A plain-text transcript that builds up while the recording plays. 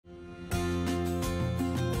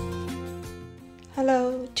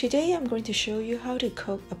Hello, today I'm going to show you how to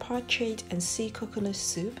cook a partridge and sea coconut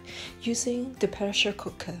soup using the pressure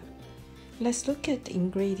cooker. Let's look at the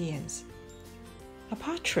ingredients. A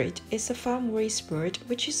partridge is a farm-raised bird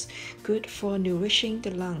which is good for nourishing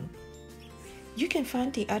the lung. You can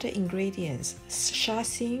find the other ingredients,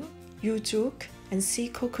 Shashen, Yuzhu, and sea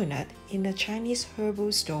coconut in a Chinese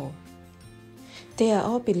herbal store. They are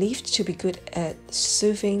all believed to be good at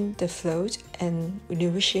soothing the throat and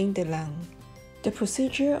nourishing the lung. The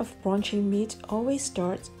procedure of blanching meat always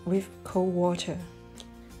starts with cold water.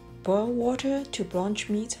 Boil water to blanch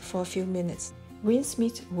meat for a few minutes. Rinse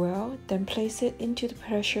meat well, then place it into the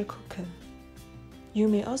pressure cooker. You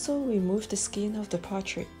may also remove the skin of the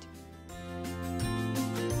partridge.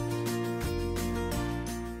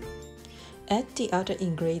 Add the other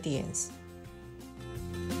ingredients.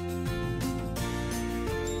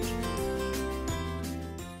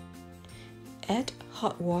 Add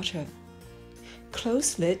hot water.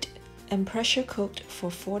 Close lid and pressure cook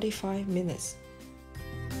for 45 minutes.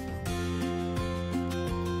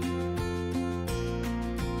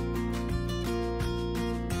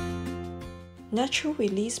 Natural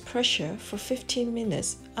release pressure for 15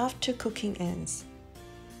 minutes after cooking ends.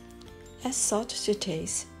 Add salt to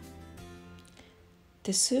taste.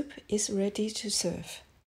 The soup is ready to serve.